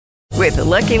With the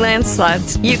Lucky Land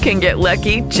Slots, you can get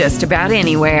lucky just about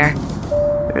anywhere.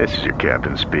 This is your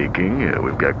captain speaking.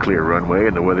 We've got clear runway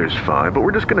and the weather's fine, but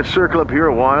we're just going to circle up here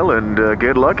a while and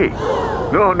get lucky.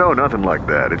 No, nothing like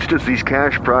that. It's just these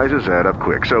cash prizes add up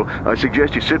quick. So I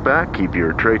suggest you sit back, keep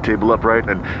your tray table upright,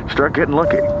 and start getting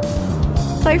lucky.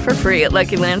 Play for free at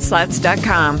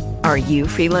LuckyLandSlots.com. Are you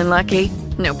feeling lucky?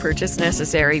 No purchase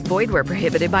necessary. Void where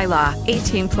prohibited by law.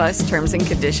 18 plus terms and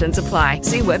conditions apply.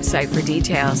 See website for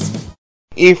details.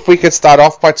 If we could start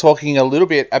off by talking a little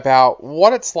bit about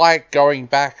what it's like going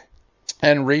back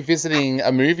and revisiting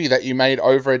a movie that you made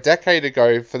over a decade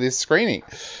ago for this screening.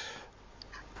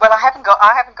 Well, I haven't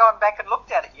gone back and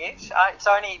looked at it yet. It's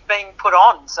only being put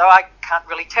on, so I can't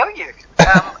really tell you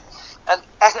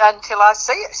until I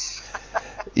see it.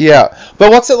 Yeah,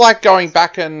 but what's it like going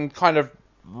back and kind of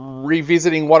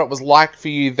revisiting what it was like for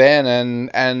you then,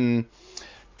 and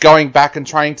going back and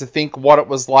trying to think what it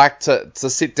was like to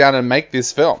sit down and make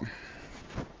this film?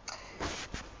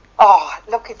 Oh,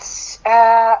 look, it's...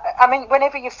 I mean,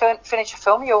 whenever you finish a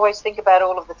film, you always think about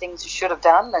all of the things you should have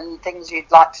done and things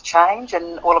you'd like to change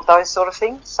and all of those sort of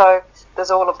things. So there's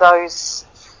all of those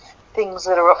things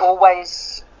that are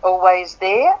always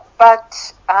there.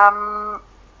 But,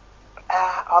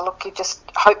 look, you just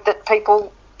hope that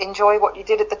people enjoy what you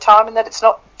did at the time and that it's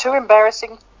not too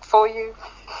embarrassing for you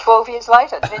 12 years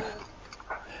later.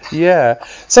 Yeah.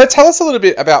 So tell us a little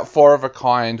bit about Four of a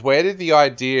Kind. Where did the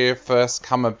idea first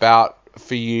come about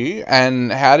for you,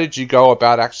 and how did you go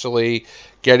about actually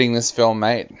getting this film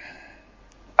made?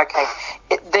 Okay.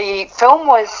 The film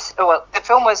was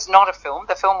not a film.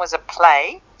 The film was a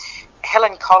play.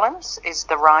 Helen Collins is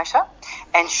the writer,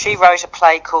 and she wrote a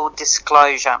play called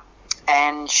Disclosure.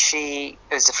 And she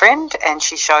was a friend, and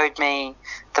she showed me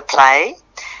the play.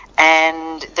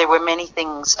 And there were many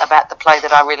things about the play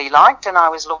that I really liked, and I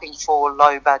was looking for a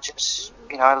low budget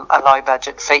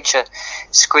feature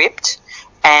script.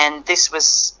 And this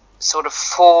was sort of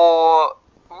four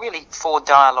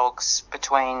dialogues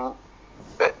between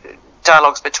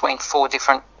four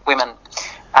different women,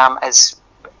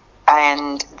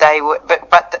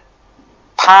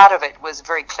 part of it was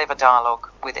very clever dialogue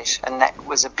with it, and that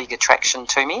was a big attraction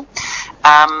to me.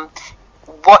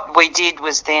 What we did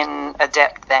was then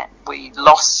adapt that. We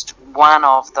lost one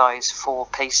of those four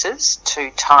pieces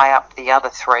to tie up the other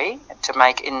three to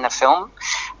make in the film,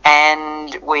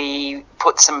 and we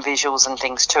put some visuals and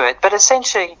things to it. But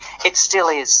essentially, it still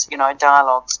is,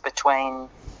 dialogues between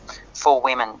four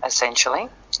women, essentially.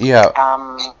 Yeah.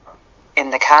 In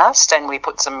the cast, and we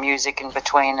put some music in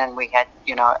between, and we had,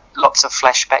 lots of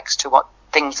flashbacks to what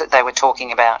things that they were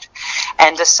talking about.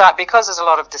 And because there's a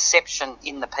lot of deception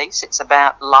in the piece, it's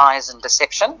about lies and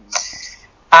deception.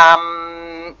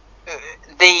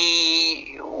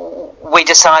 We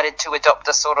decided to adopt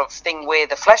a sort of thing where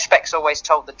the flashbacks always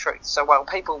told the truth. So while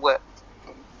people were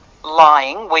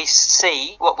lying,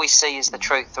 what we see is the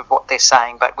truth of what they're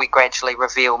saying, but we gradually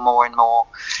reveal more and more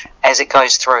as it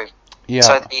goes through. Yeah.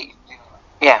 So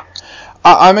yeah.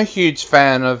 I'm a huge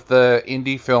fan of the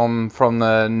indie film from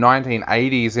the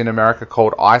 1980s in America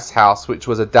called Ice House, which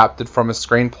was adapted from a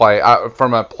screenplay,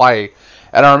 from a play.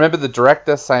 And I remember the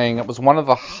director saying it was one of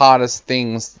the hardest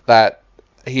things that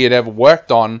he had ever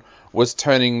worked on, was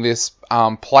turning this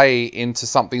play into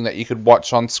something that you could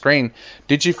watch on screen.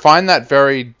 Did you find that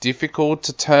very difficult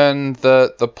to turn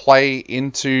the play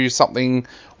into something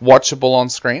watchable on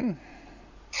screen?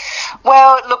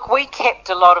 Well, look, we kept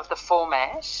a lot of the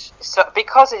format. So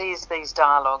because it is these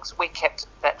dialogues, we kept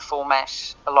that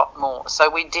format a lot more. So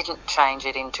we didn't change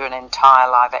it into an entire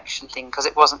live action thing because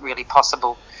it wasn't really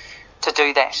possible to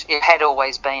do that. It had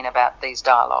always been about these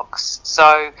dialogues.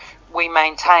 So we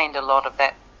maintained a lot of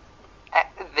that,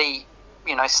 the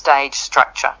stage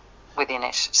structure within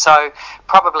it. So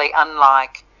probably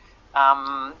unlike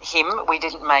him, we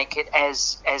didn't make it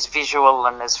as visual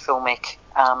and as filmic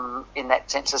in that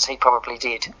sense as he probably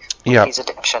did with his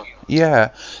adaptation.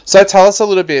 Yeah. So tell us a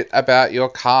little bit about your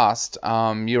cast.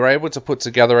 You were able to put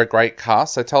together a great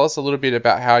cast. So tell us a little bit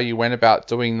about how you went about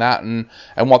doing that and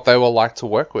what they were like to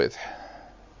work with.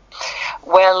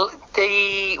 Well,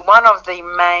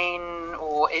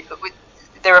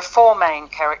 there are four main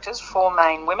characters, four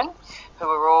main women who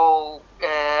are all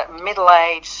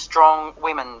middle-aged, strong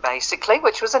women, basically,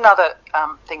 which was another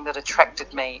thing that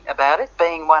attracted me about it,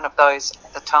 being one of those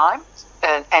at the time,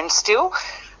 and still,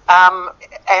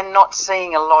 and not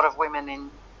seeing a lot of women in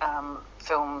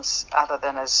films other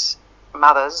than as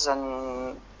mothers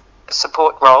and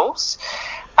support roles.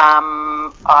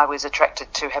 I was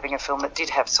attracted to having a film that did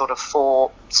have sort of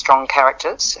four strong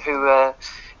characters who were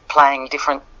playing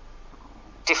different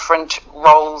different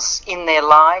roles in their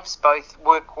lives, both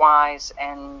work-wise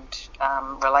and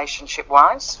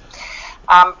relationship-wise.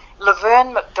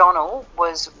 Laverne McDonnell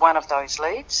was one of those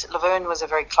leads. Laverne was a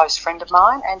very close friend of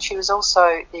mine, and she was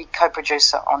also the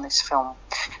co-producer on this film.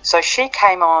 So she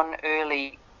came on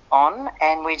early on,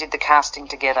 and we did the casting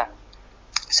together.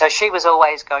 So she was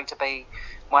always going to be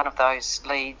one of those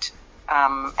lead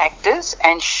actors,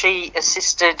 and she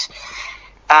assisted.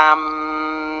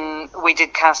 We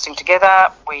did casting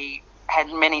together. We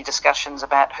had many discussions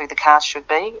about who the cast should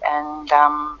be, and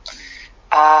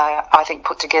I think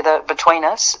put together between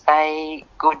us a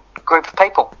good group of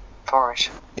people for it.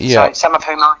 Yeah. So some of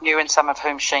whom I knew and some of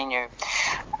whom she knew.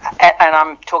 And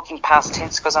I'm talking past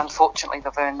tense because unfortunately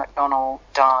Laverne McDonnell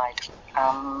died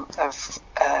of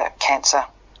cancer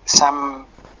some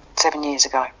 7 years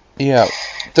ago. Yeah.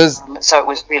 So it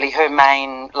was really her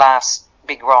main last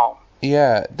big role.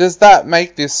 Yeah. Does that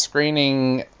make this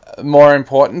screening more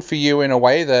important for you in a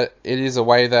way that it is a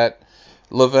way that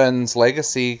Laverne's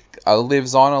legacy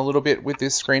lives on a little bit with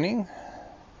this screening?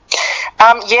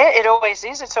 Yeah, it always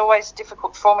is. It's always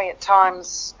difficult for me at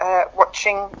times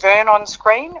watching Vern on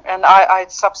screen, and I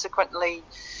subsequently,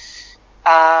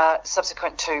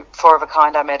 subsequent to Four of a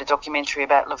Kind, I made a documentary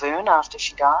about Laverne after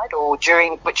she died, or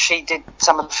during which she did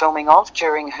some of the filming of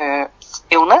during her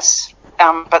illness.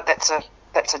 But that's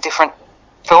a different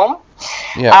film.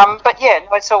 Yeah. But yeah,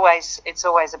 no, it's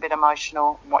always a bit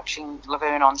emotional watching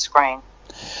Laverne on screen,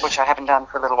 which I haven't done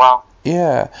for a little while.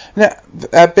 Yeah. Now,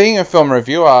 being a film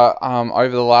reviewer over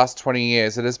the last 20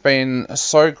 years, it has been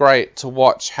so great to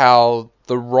watch how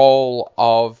the role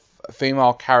of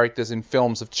female characters in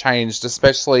films have changed,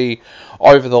 especially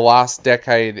over the last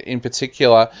decade in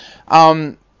particular.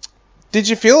 Did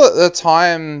you feel at the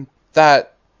time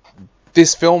that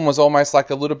this film was almost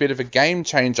like a little bit of a game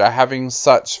changer, having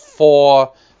such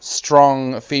 4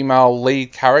 strong female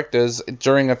lead characters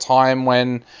during a time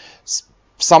when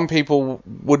some people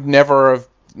would never have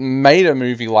made a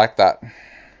movie like that?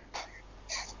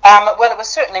 Well, it was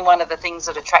certainly one of the things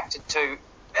that attracted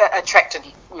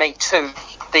me to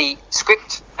the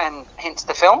script and hence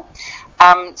the film.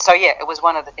 So yeah, it was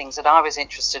one of the things that I was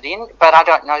interested in, but I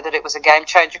don't know that it was a game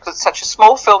changer because it's such a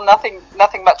small film.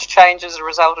 Nothing much changed as a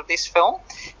result of this film.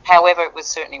 However, it was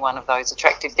certainly one of those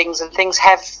attractive things, and things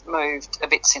have moved a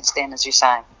bit since then, as you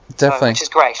say. Definitely. Which is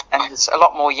great, and there's a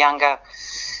lot more younger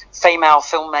female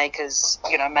filmmakers,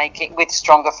 making with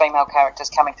stronger female characters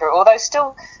coming through. Although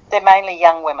still, they're mainly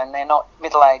young women. They're not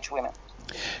middle-aged women.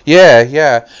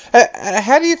 Yeah.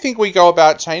 How do you think we go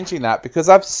about changing that? Because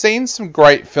I've seen some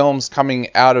great films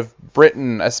coming out of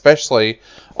Britain, especially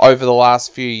over the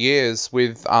last few years,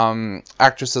 with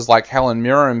actresses like Helen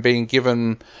Mirren being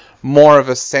given more of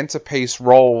a centerpiece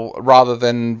role rather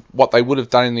than what they would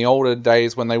have done in the older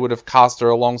days when they would have cast her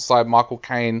alongside Michael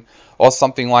Caine or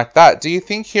something like that. Do you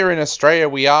think here in Australia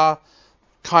we are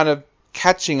kind of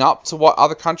catching up to what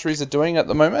other countries are doing at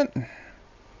the moment?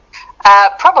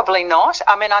 Probably not.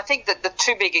 I mean, I think that the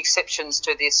 2 big exceptions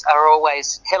to this are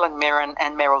always Helen Mirren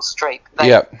and Meryl Streep. They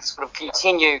sort of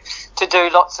continue to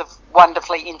do lots of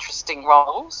wonderfully interesting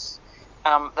roles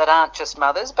that aren't just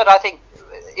mothers. But I think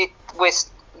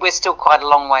we're still quite a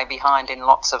long way behind in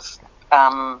lots of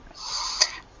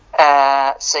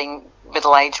seeing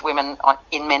middle-aged women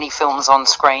in many films on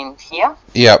screen here.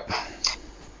 Yep.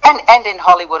 And in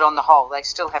Hollywood on the whole, they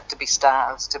still have to be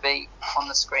stars to be on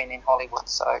the screen in Hollywood,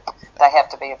 so they have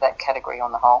to be of that category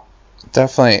on the whole.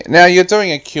 Definitely. Now, you're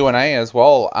doing a Q&A as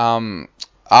well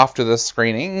after the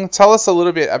screening. Tell us a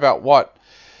little bit about what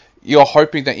you're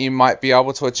hoping that you might be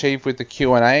able to achieve with the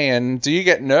Q&A, and do you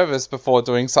get nervous before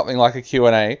doing something like a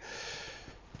Q&A?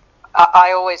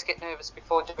 I always get nervous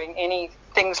before doing any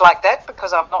things like that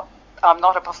because I'm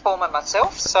not a performer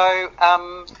myself, so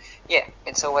yeah,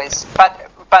 it's always.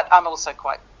 But I'm also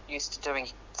quite used to doing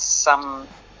some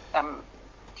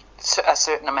a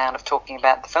certain amount of talking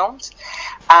about the films.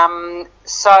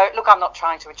 So look, I'm not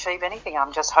trying to achieve anything.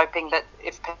 I'm just hoping that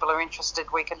if people are interested,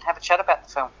 we can have a chat about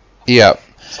the film. Yeah.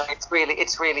 So it's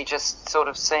really just sort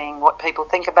of seeing what people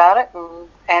think about it and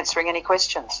answering any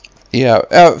questions.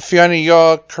 Yeah. Fiona,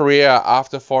 your career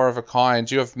after Four of a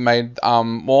Kind, you have made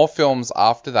more films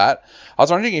after that. I was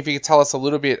wondering if you could tell us a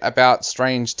little bit about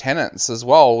Strange Tenants as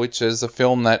well, which is a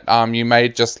film that you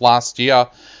made just last year.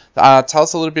 Tell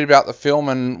us a little bit about the film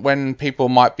and when people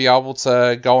might be able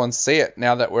to go and see it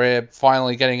now that we're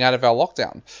finally getting out of our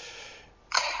lockdown.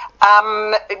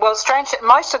 Well,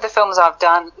 most of the films I've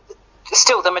done,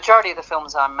 still the majority of the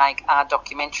films I make are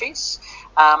documentaries,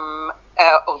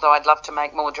 although I'd love to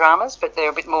make more dramas, but they're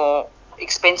a bit more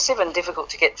expensive and difficult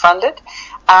to get funded.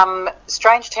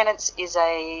 Strange Tenants is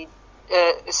a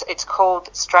it's called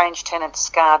Strange Tenants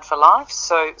Scarred for Life.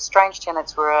 So Strange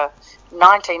Tenants were a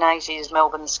 1980s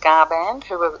Melbourne ska band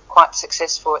who were quite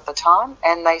successful at the time,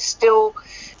 and they still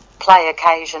play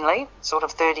occasionally, sort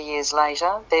of 30 years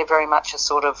later. They're very much a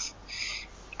sort of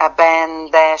a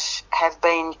band that have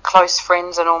been close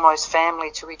friends and almost family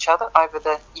to each other over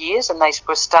the years, and they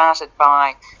were started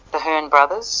by the Hearn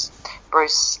brothers,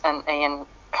 Bruce and Ian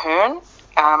Hearn,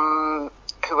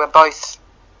 who are both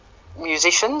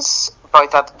musicians,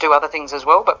 both do other things as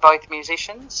well, but both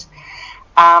musicians.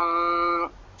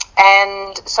 And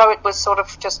so it was sort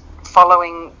of just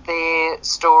following their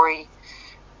story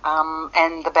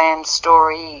and the band's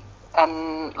story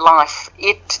and life.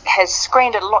 It has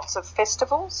screened at lots of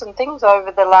festivals and things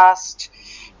over the last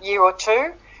year or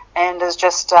two, and is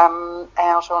just out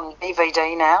on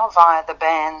DVD now via the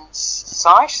band's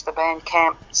site, the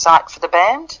Bandcamp site for the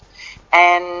band,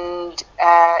 and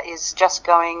is just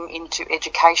going into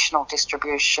educational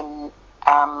distribution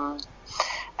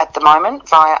at the moment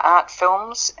via Art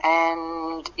Films,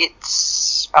 and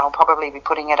I'll probably be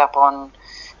putting it up on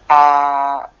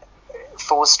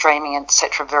for streaming,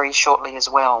 etc., very shortly as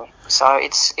well. So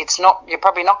it's not, you're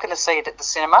probably not going to see it at the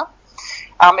cinema.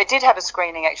 It did have a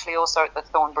screening actually also at the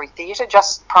Thornbury Theatre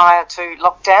just prior to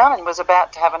lockdown, and was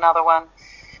about to have another one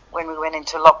when we went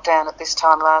into lockdown at this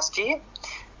time last year.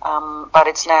 But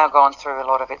it's now gone through a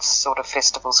lot of its sort of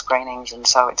festival screenings, and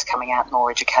so it's coming out more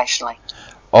educationally.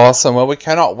 Awesome. Well, we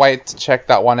cannot wait to check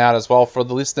that one out as well. For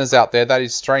the listeners out there, that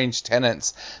is Strange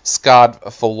Tenants Scarred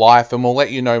for Life, and we'll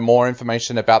let you know more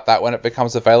information about that when it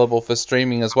becomes available for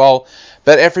streaming as well.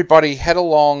 But everybody, head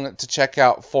along to check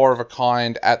out Four of a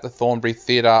Kind at the Thornbury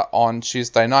Theatre on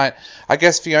Tuesday night. I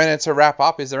guess, Fiona, to wrap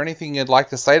up, is there anything you'd like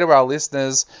to say to our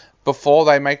listeners before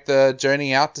they make the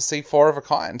journey out to see Four of a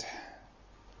Kind?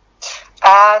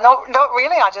 Not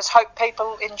really. I just hope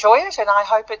people enjoy it, and I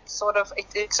hope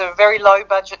it's a very low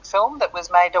budget film that was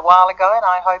made a while ago, and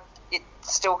I hope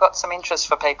it's still got some interest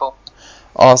for people.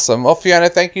 Awesome. Well, Fiona,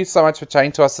 thank you so much for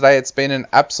chatting to us today. It's been an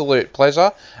absolute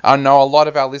pleasure. I know a lot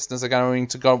of our listeners are going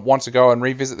to want to go and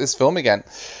revisit this film again.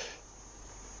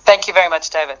 Thank you very much,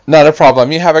 David. Not a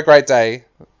problem. You have a great day.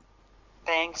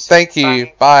 Thanks. Thank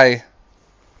you. Bye.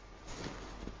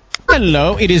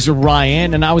 Hello, it is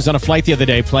Ryan, and I was on a flight the other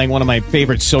day playing one of my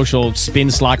favorite social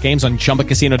spin slot games on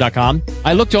ChumbaCasino.com.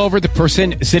 I looked over at the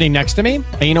person sitting next to me,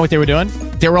 and you know what they were doing?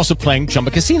 They were also playing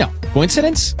Chumba Casino.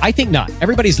 Coincidence? I think not.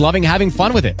 Everybody's loving having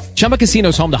fun with it. Chumba Casino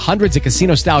is home to hundreds of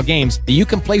casino-style games that you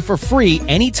can play for free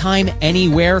anytime,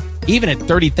 anywhere, even at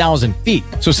 30,000 feet.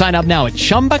 So sign up now at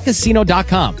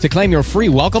ChumbaCasino.com to claim your free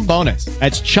welcome bonus.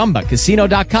 That's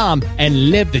ChumbaCasino.com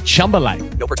and live the Chumba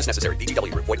life. No purchase necessary.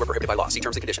 VGW. Void where prohibited by law. See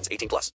terms and conditions. 18+.